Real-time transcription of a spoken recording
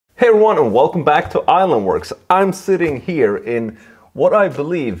Hey everyone, and welcome back to Islandworks. I'm sitting here in what I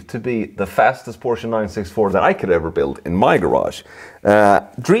believe to be the fastest Porsche 964 that I could ever build in my garage.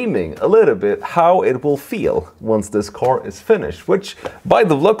 Dreaming a little bit how it will feel once this car is finished, which by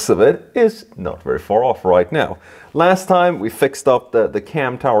the looks of it is not very far off right now. Last time we fixed up the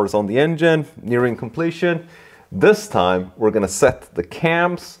cam towers on the engine, nearing completion. This time we're gonna set the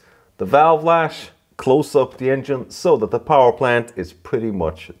cams, the valve lash, close up the engine so that the power plant is pretty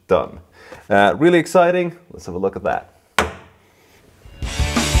much done. Really exciting. Let's have a look at that.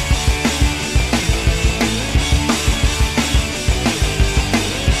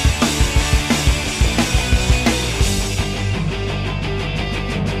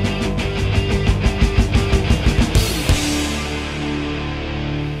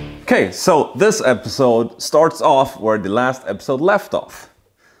 Okay, so this episode starts off where the last episode left off.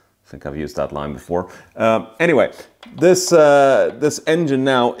 I think I've used that line before. Anyway, this engine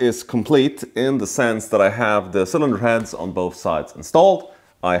now is complete in the sense that I have the cylinder heads on both sides installed.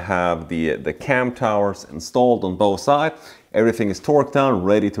 I have the cam towers installed on both sides. Everything is torqued down,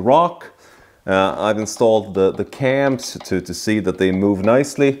 ready to rock. I've installed the cams to see that they move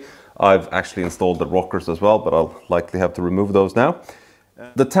nicely. I've actually installed the rockers as well, but I'll likely have to remove those now.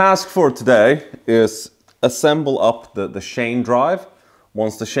 The task for today is assemble up the chain drive.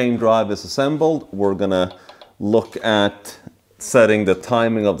 Once the chain drive is assembled, we're gonna look at setting the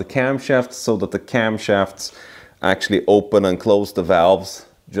timing of the camshafts so that the camshafts actually open and close the valves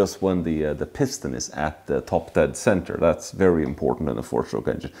just when the piston is at the top dead center. That's very important in a four-stroke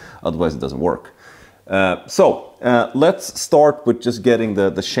engine, otherwise it doesn't work. Let's start with just getting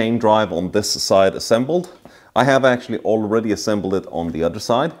the chain drive on this side assembled. I have actually already assembled it on the other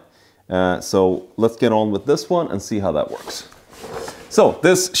side. So let's get on with this one and see how that works. So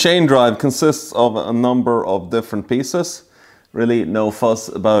this chain drive consists of a number of different pieces. Really no fuss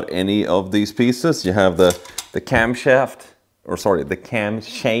about any of these pieces. You have the camshaft, or sorry, the cam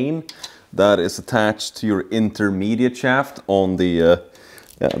chain that is attached to your intermediate shaft on the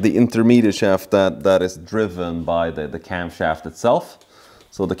intermediate shaft that is driven by the camshaft itself.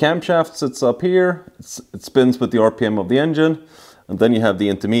 So the camshaft sits up here, it spins with the RPM of the engine, and then you have the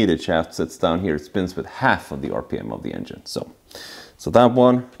intermediate shaft sits down here, it spins with half of the RPM of the engine. So that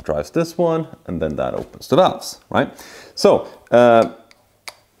one drives this one, and then that opens the valves, right? So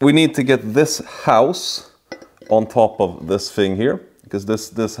we need to get this house on top of this thing here, because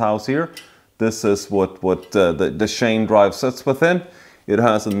this house here, this is what the chain drive sits within. It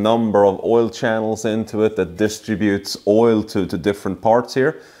has a number of oil channels into it that distributes oil to different parts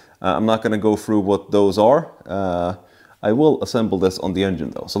here. I'm not going to go through what those are. I will assemble this on the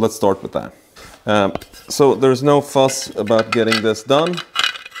engine though, so let's start with that. So there's no fuss about getting this done.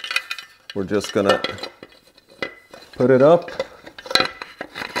 We're just gonna put it up,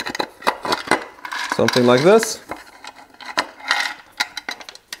 something like this,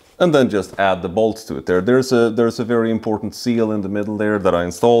 and then just add the bolts to it. There's a very important seal in the middle there that I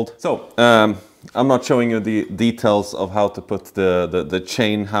installed. So I'm not showing you the details of how to put the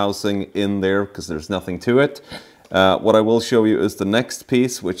chain housing in there because there's nothing to it. What I will show you is the next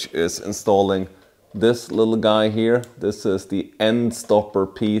piece, which is installing this little guy here. This is the end stopper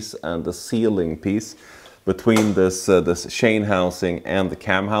piece and the sealing piece between this chain housing and the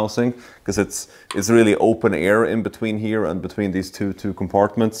cam housing, because it's really open air in between here and between these two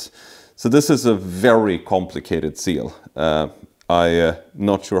compartments. So this is a very complicated seal. I'm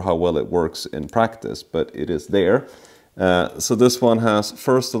not sure how well it works in practice, but it is there. So this one has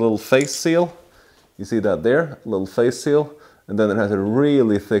first a little face seal. You see that there, a little face seal, and then it has a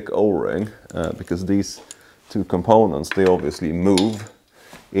really thick O-ring because these two components, they obviously move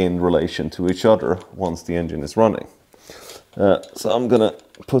in relation to each other once the engine is running. So I'm gonna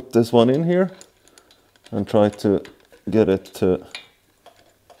put this one in here and try to get it to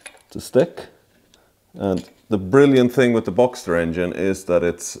stick. And the brilliant thing with the Boxster engine is that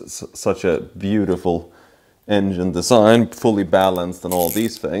it's such a beautiful engine design, fully balanced and all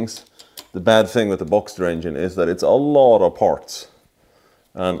these things. The bad thing with the Boxster engine is that it's a lot of parts.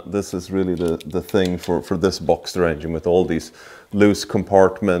 And this is really the thing for this Boxster engine, with all these loose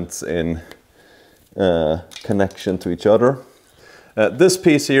compartments in connection to each other. This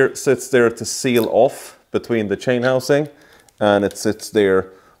piece here sits there to seal off between the chain housing, and it sits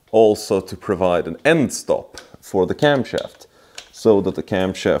there also to provide an end stop for the camshaft, so that the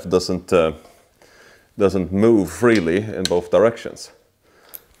camshaft doesn't move freely in both directions.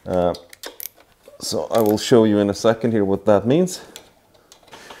 So I will show you in a second here what that means.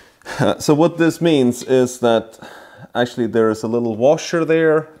 So what this means is that actually there is a little washer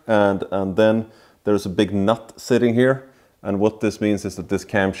there, and then there's a big nut sitting here. And what this means is that this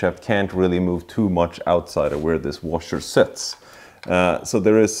camshaft can't really move too much outside of where this washer sits. So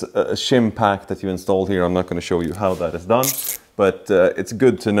there is a shim pack that you install here. I'm not going to show you how that is done, but it's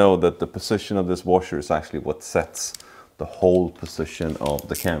good to know that the position of this washer is actually what sets the whole position of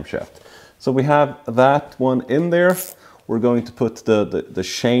the camshaft. So we have that one in there. We're going to put the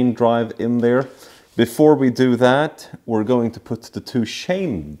chain drive in there. Before we do that, we're going to put the two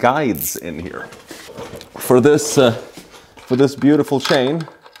chain guides in here. For this beautiful chain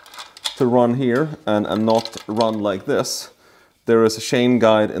to run here and not run like this, there is a chain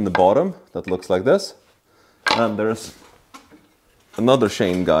guide in the bottom that looks like this, and there's another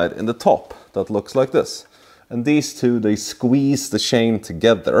chain guide in the top that looks like this. And these two, they squeeze the chain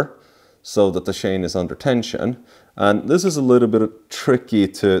together so that the chain is under tension. And this is a little bit tricky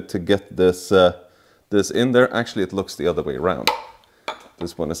to get this in there. Actually, it looks the other way around.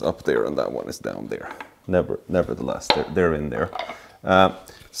 This one is up there and that one is down there. Nevertheless, they're in there.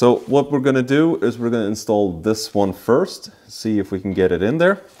 So what we're going to do is we're going to install this one first, see if we can get it in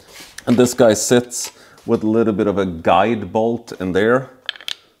there. And this guy sits with a little bit of a guide bolt in there.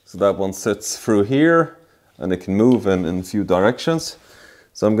 So that one sits through here and it can move in a few directions.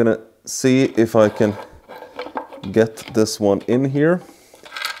 So I'm going to see if I can get this one in here.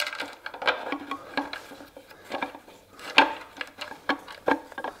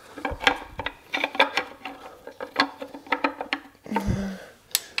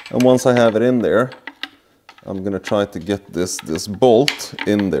 And once I have it in there, I'm going to try to get this bolt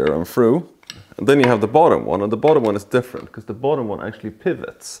in there and through. And then you have the bottom one, and the bottom one is different because the bottom one actually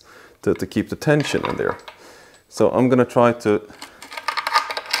pivots to keep the tension in there. So I'm going to try to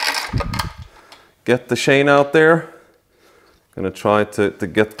get the chain out there. I'm going to try to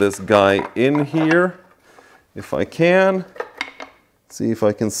get this guy in here if I can. See if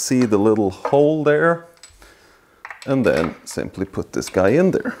I can see the little hole there. And then simply put this guy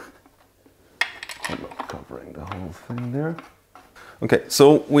in there. I'm not covering the whole thing there. Okay,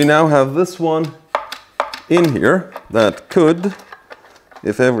 so we now have this one in here that could,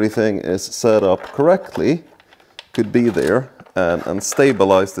 if everything is set up correctly, could be there and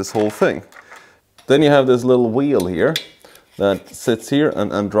stabilize this whole thing. Then you have this little wheel here that sits here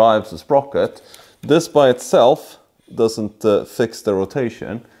and drives the sprocket. This by itself doesn't fix the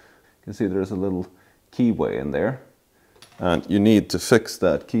rotation. You can see there's a little keyway in there. And you need to fix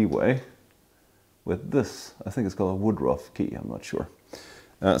that keyway with this. I think it's called a Woodruff key, I'm not sure.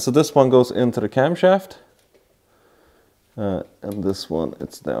 So this one goes into the camshaft. And this one,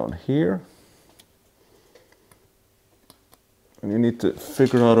 it's down here. And you need to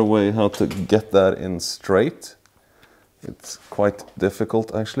figure out a way how to get that in straight. It's quite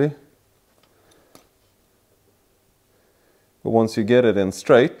difficult actually. But once you get it in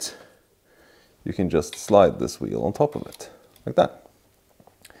straight, you can just slide this wheel on top of it, like that.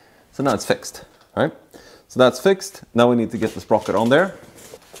 So now it's fixed, right? So that's fixed. Now we need to get the sprocket on there.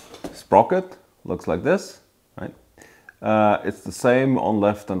 Sprocket looks like this, right? It's the same on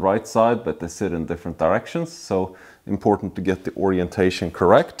left and right side, but they sit in different directions. So important to get the orientation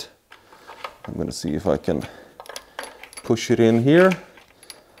correct. I'm going to see if I can push it in here.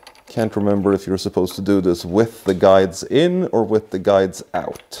 Can't remember if you're supposed to do this with the guides in or with the guides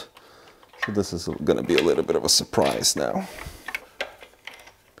out. So this is going to be a little bit of a surprise now.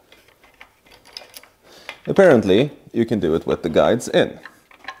 Apparently, you can do it with the guides in,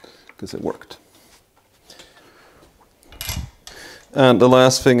 because it worked. And the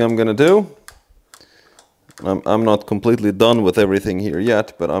last thing I'm going to do, I'm not completely done with everything here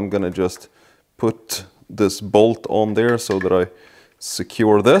yet, but I'm going to just put this bolt on there so that I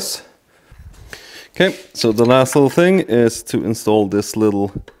secure this. Okay, so the last little thing is to install this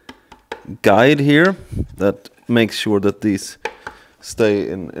little guide here that makes sure that these stay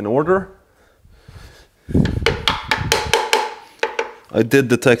in order. I did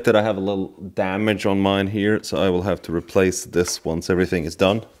detect that I have a little damage on mine here, so I will have to replace this once everything is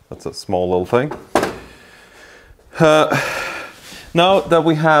done. That's a small little thing. Now that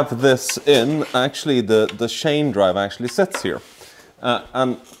we have this in, actually the chain drive actually sits here.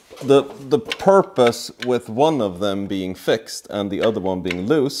 And the purpose with one of them being fixed and the other one being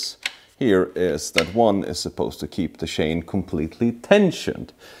loose here is that one is supposed to keep the chain completely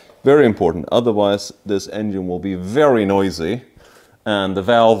tensioned. Very important, otherwise this engine will be very noisy and the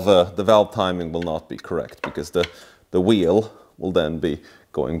valve timing will not be correct because the wheel will then be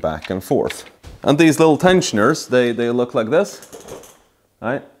going back and forth. And these little tensioners, they look like this,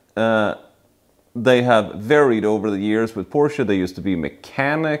 right? They have varied over the years with Porsche. They used to be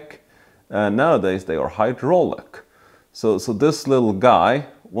mechanic, nowadays they are hydraulic. So this little guy,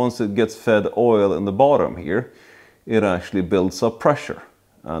 once it gets fed oil in the bottom here, it actually builds up pressure.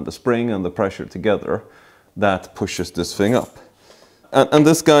 And the spring and the pressure together, that pushes this thing up. And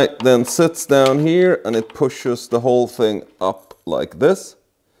this guy then sits down here and it pushes the whole thing up like this.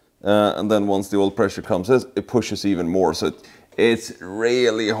 And then once the oil pressure comes in, it pushes even more. So it's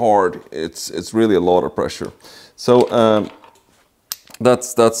really hard. It's really a lot of pressure. So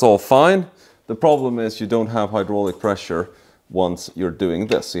that's all fine. The problem is you don't have hydraulic pressure once you're doing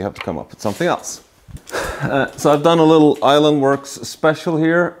this. So you have to come up with something else. So I've done a little Island Works special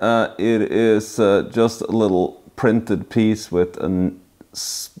here. It is just a little printed piece with a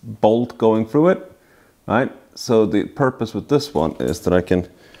bolt going through it, right? So the purpose with this one is that I can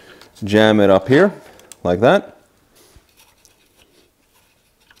jam it up here like that.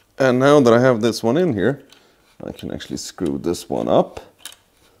 And now that I have this one in here, I can actually screw this one up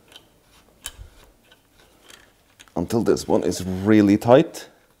until this one is really tight.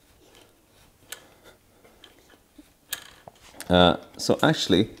 So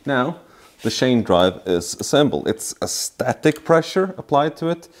actually now the chain drive is assembled. It's a static pressure applied to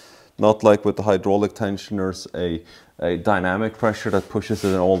it, not like with the hydraulic tensioners, a dynamic pressure that pushes it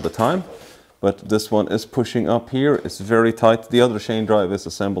in all the time. But this one is pushing up here. It's very tight. The other chain drive is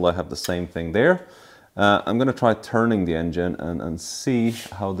assembled. I have the same thing there. I'm going to try turning the engine and see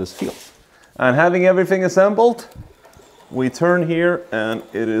how this feels. And having everything assembled, we turn here and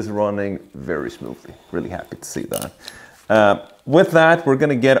it is running very smoothly. Really happy to see that. With that, we're going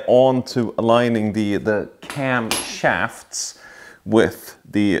to get on to aligning the camshafts with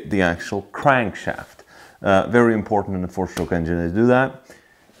the actual crankshaft. Very important in a 4-stroke engine to do that.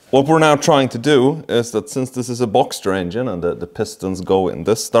 What we're now trying to do is that since this is a Boxster engine and the pistons go in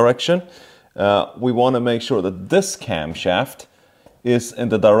this direction, we want to make sure that this camshaft is in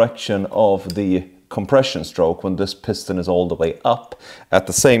the direction of the compression stroke when this piston is all the way up, at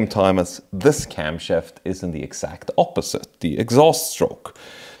the same time as this camshaft is in the exact opposite, the exhaust stroke.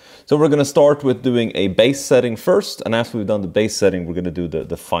 So we're going to start with doing a base setting first, and after we've done the base setting, we're going to do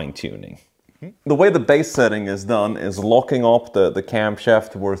the fine-tuning. The way the base setting is done is locking up the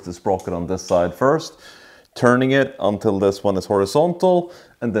camshaft towards the sprocket on this side first, turning it until this one is horizontal,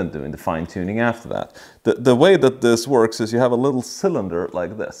 and then doing the fine-tuning after that. The way that this works is you have a little cylinder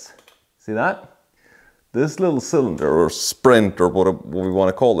like this. See that? This little cylinder, or sprint, or what we want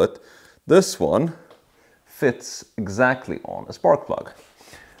to call it, this one fits exactly on a spark plug.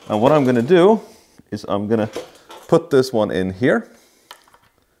 And what I'm going to do is I'm going to put this one in here.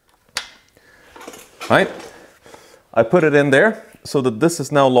 Right? I put it in there so that this is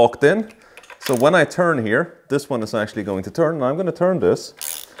now locked in. So when I turn here, this one is actually going to turn, and I'm going to turn this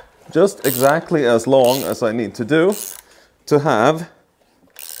just exactly as long as I need to do to have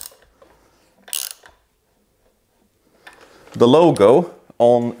the logo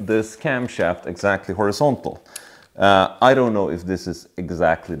on this camshaft exactly horizontal. I don't know if this is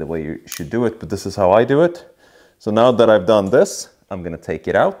exactly the way you should do it, but this is how I do it. So now that I've done this, I'm going to take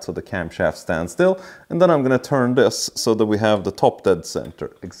it out so the camshaft stands still, and then I'm going to turn this so that we have the top dead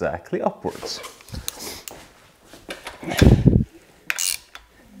center exactly upwards.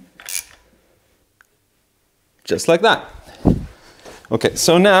 Just like that. Okay,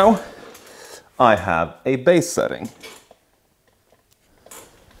 so now I have a base setting.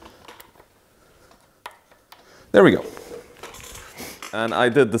 There we go. And I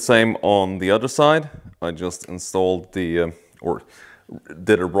did the same on the other side. I just installed the, or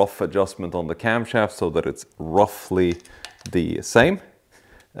did a rough adjustment on the camshaft so that it's roughly the same.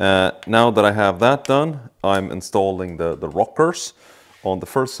 Now that I have that done, I'm installing the rockers on the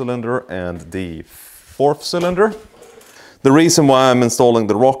first cylinder and the fourth cylinder. The reason why I'm installing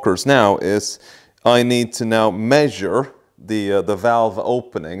the rockers now is I need to now measure the valve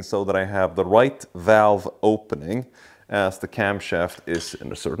opening so that I have the right valve opening as the camshaft is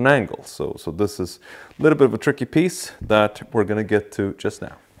in a certain angle. So this is a little bit of a tricky piece that we're going to get to just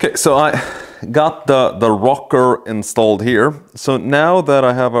now. Okay, so I got the rocker installed here. So now that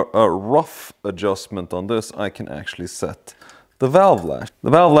I have a rough adjustment on this, I can actually set the valve lash. The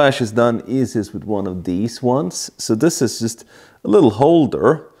valve lash is done easiest with one of these ones. So this is just a little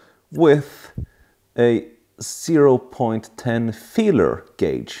holder with a 0.10 feeler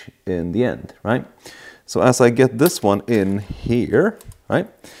gauge in the end, right? So as I get this one in here, right?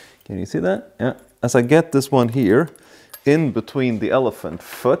 Can you see that? Yeah. As I get this one here in between the elephant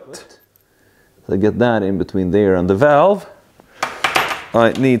foot, so I get that in between there and the valve,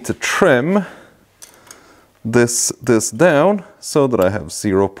 I need to trim this down so that I have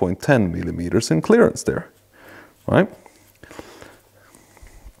 0.10 millimeters in clearance there, right?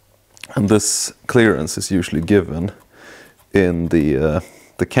 And this clearance is usually given in the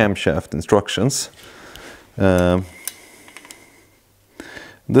camshaft instructions.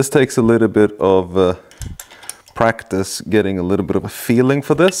 This takes a little bit of practice getting a little bit of a feeling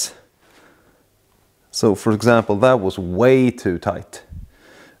for this. So for example, that was way too tight.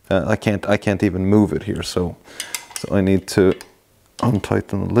 I can't even move it here, so I need to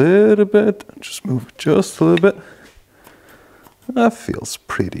untighten a little bit, just move it just a little bit. That feels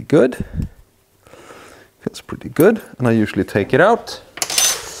pretty good. Feels pretty good. And I usually take it out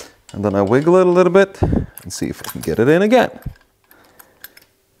and then I wiggle it a little bit and see if I can get it in again.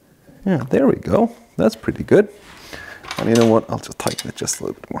 Yeah, there we go. That's pretty good. And you know what? I'll just tighten it just a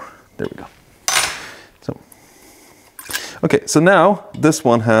little bit more. There we go. So, okay, so now this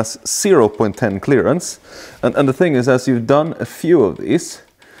one has 0.10 clearance. And the thing is, as you've done a few of these,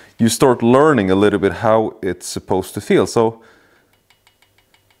 you start learning a little bit how it's supposed to feel. So,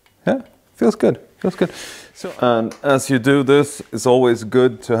 yeah, feels good. Feels good. So, and as you do this, it's always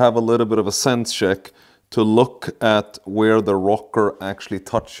good to have a little bit of a sense check to look at where the rocker actually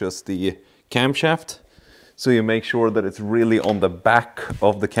touches the camshaft. So you make sure that it's really on the back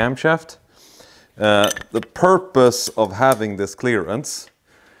of the camshaft. The purpose of having this clearance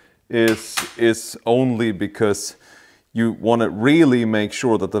is only because you want to really make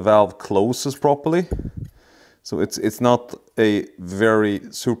sure that the valve closes properly. So it's not a very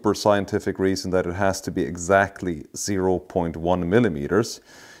super scientific reason that it has to be exactly 0.1 millimeters.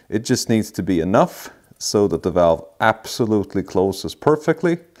 It just needs to be enough so that the valve absolutely closes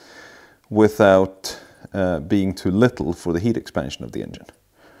perfectly without being too little for the heat expansion of the engine,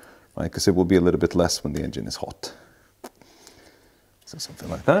 right? Because it will be a little bit less when the engine is hot. So something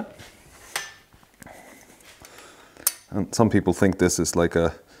like that. And some people think this is like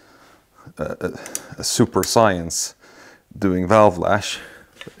a super science doing valve lash.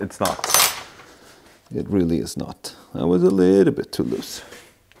 It's not. It really is not. That was a little bit too loose.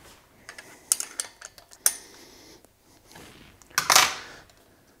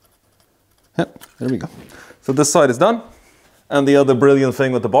 Yep, there we go. So this side is done. And the other brilliant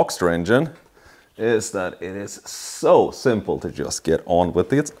thing with the Boxster engine is that it is so simple to just get on with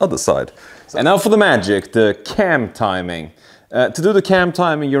the other side. And now for the magic, the cam timing. To do the cam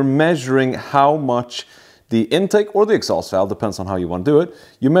timing, you're measuring how much the intake or the exhaust valve, depends on how you want to do it,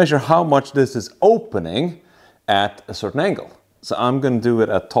 you measure how much this is opening at a certain angle. So I'm going to do it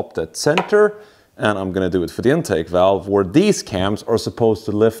at top dead center, and I'm going to do it for the intake valve, where these cams are supposed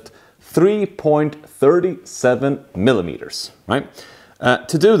to lift 3.37 millimeters, right?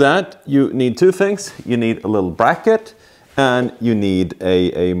 To do that, you need two things. You need a little bracket, and you need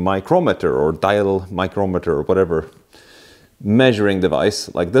a micrometer or dial micrometer or whatever measuring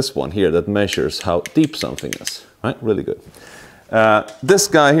device like this one here that measures how deep something is, right? Really good. This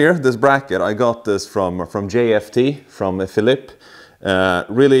guy here, this bracket, I got this from JFT, from Philippe.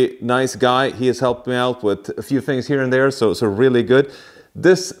 Really nice guy. He has helped me out with a few things here and there, so really good.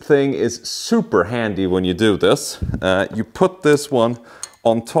 This thing is super handy when you do this. You put this one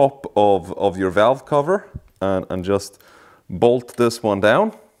on top of your valve cover and just bolt this one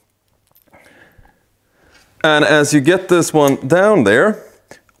down. And as you get this one down there,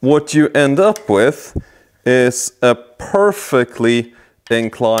 what you end up with is a perfectly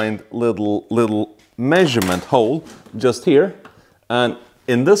inclined little measurement hole just here. And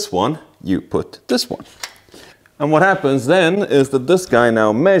in this one, you put this one. And what happens then is that this guy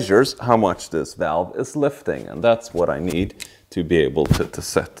now measures how much this valve is lifting. And that's what I need to be able to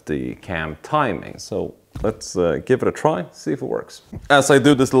set the cam timing. So let's give it a try, see if it works. As I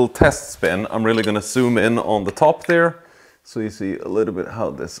do this little test spin, I'm really going to zoom in on the top there, so you see a little bit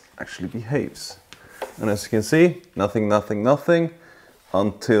how this actually behaves. And as you can see, nothing,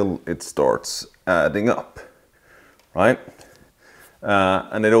 until it starts adding up, right?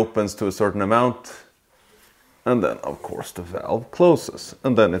 And it opens to a certain amount, and then of course the valve closes.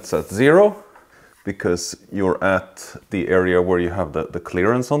 And then it's at 0, because you're at the area where you have the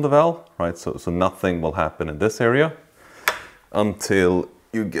clearance on the valve, right? So nothing will happen in this area until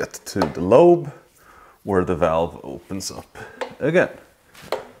you get to the lobe where the valve opens up again.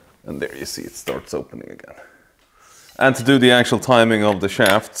 And there you see it starts opening again. And to do the actual timing of the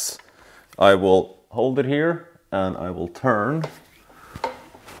shafts, I will hold it here and I will turn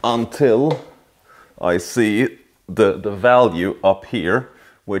until I see the value up here,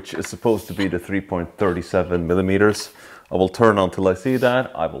 which is supposed to be the 3.37 millimeters. I will turn until I see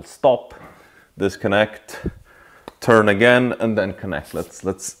that. I will stop, disconnect, turn again, and then connect.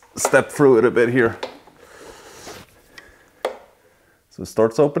 Let's step through it a bit here. So it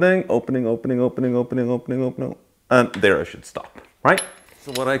starts opening, and there I should stop, right?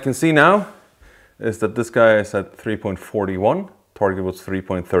 So what I can see now is that this guy is at 3.41. Target was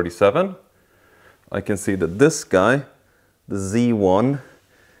 3.37. I can see that this guy, the Z1,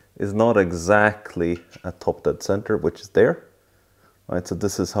 is not exactly at top dead center, which is there. All right, so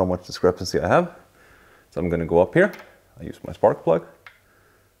this is how much discrepancy I have. So I'm going to go up here. I use my spark plug.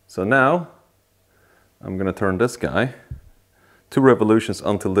 So now I'm going to turn this guy 2 revolutions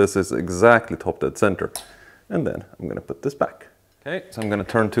until this is exactly top dead center. And then I'm going to put this back. Okay, so I'm going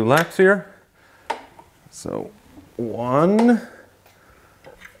to turn 2 laps here. So 1,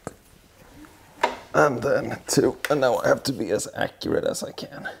 and then 2. And now I have to be as accurate as I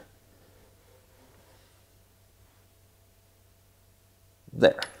can.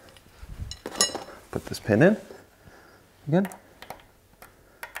 There. Put this pin in again.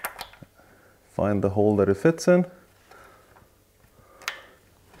 Find the hole that it fits in.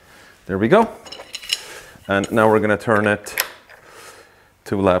 There we go. And now we're going to turn it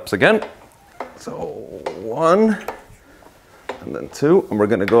 2 laps again. So 1, and then 2. And we're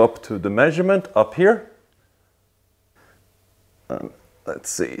going to go up to the measurement up here. And let's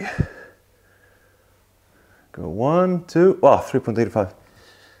see. Go 1, 2, 3.85.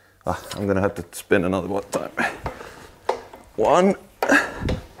 I'm going to have to spin another one time. 1,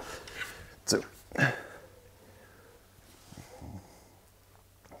 2.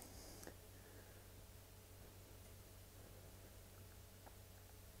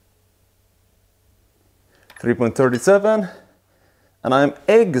 .37, and I'm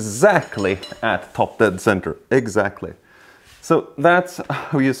exactly at top dead center, exactly. So that's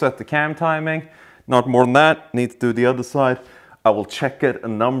how you set the cam timing. Not more than that. Need to do the other side. I will check it a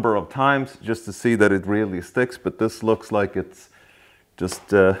number of times just to see that it really sticks, but this looks like it's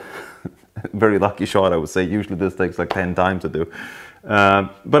just a very lucky shot, I would say. Usually this takes like 10 times to do.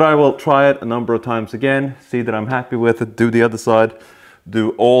 But I will try it a number of times again, see that I'm happy with it, do the other side,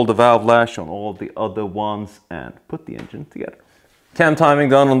 do all the valve lash on all the other ones, and put the engine together. Cam timing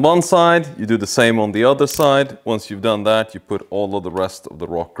done on one side, you do the same on the other side. Once you've done that, you put all of the rest of the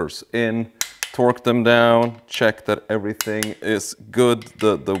rockers in, torque them down, check that everything is good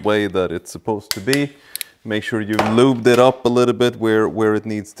the way that it's supposed to be. Make sure you've lubed it up a little bit where it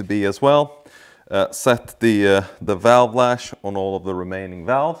needs to be as well. Set the valve lash on all of the remaining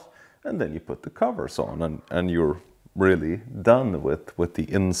valves, and then you put the covers on, and you're really done with the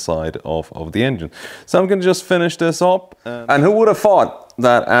inside of the engine. So I'm gonna just finish this up. And who would have thought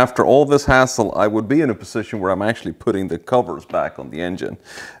that after all this hassle, I would be in a position where I'm actually putting the covers back on the engine.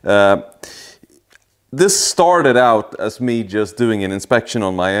 This started out as me just doing an inspection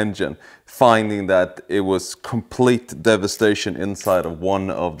on my engine, finding that it was complete devastation inside of one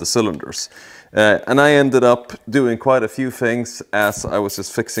of the cylinders. And I ended up doing quite a few things as I was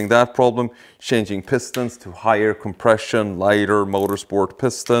just fixing that problem, changing pistons to higher compression, lighter motorsport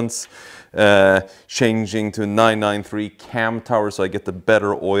pistons, changing to 993 cam tower so I get the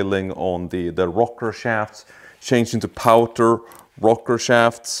better oiling on the rocker shafts, changing to powder rocker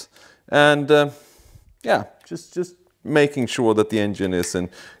shafts, and yeah, just making sure that the engine is in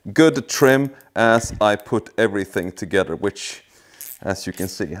good trim as I put everything together, which, as you can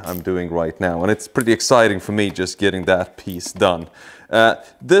see, I'm doing right now. And it's pretty exciting for me just getting that piece done.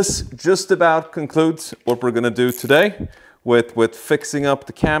 This just about concludes what we're gonna do today with fixing up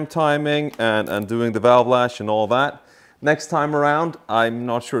the cam timing and doing the valve lash and all that. Next time around, I'm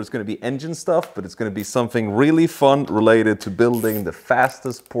not sure it's going to be engine stuff, but it's going to be something really fun related to building the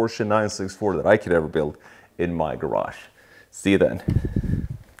fastest Porsche 964 that I could ever build in my garage. See you then.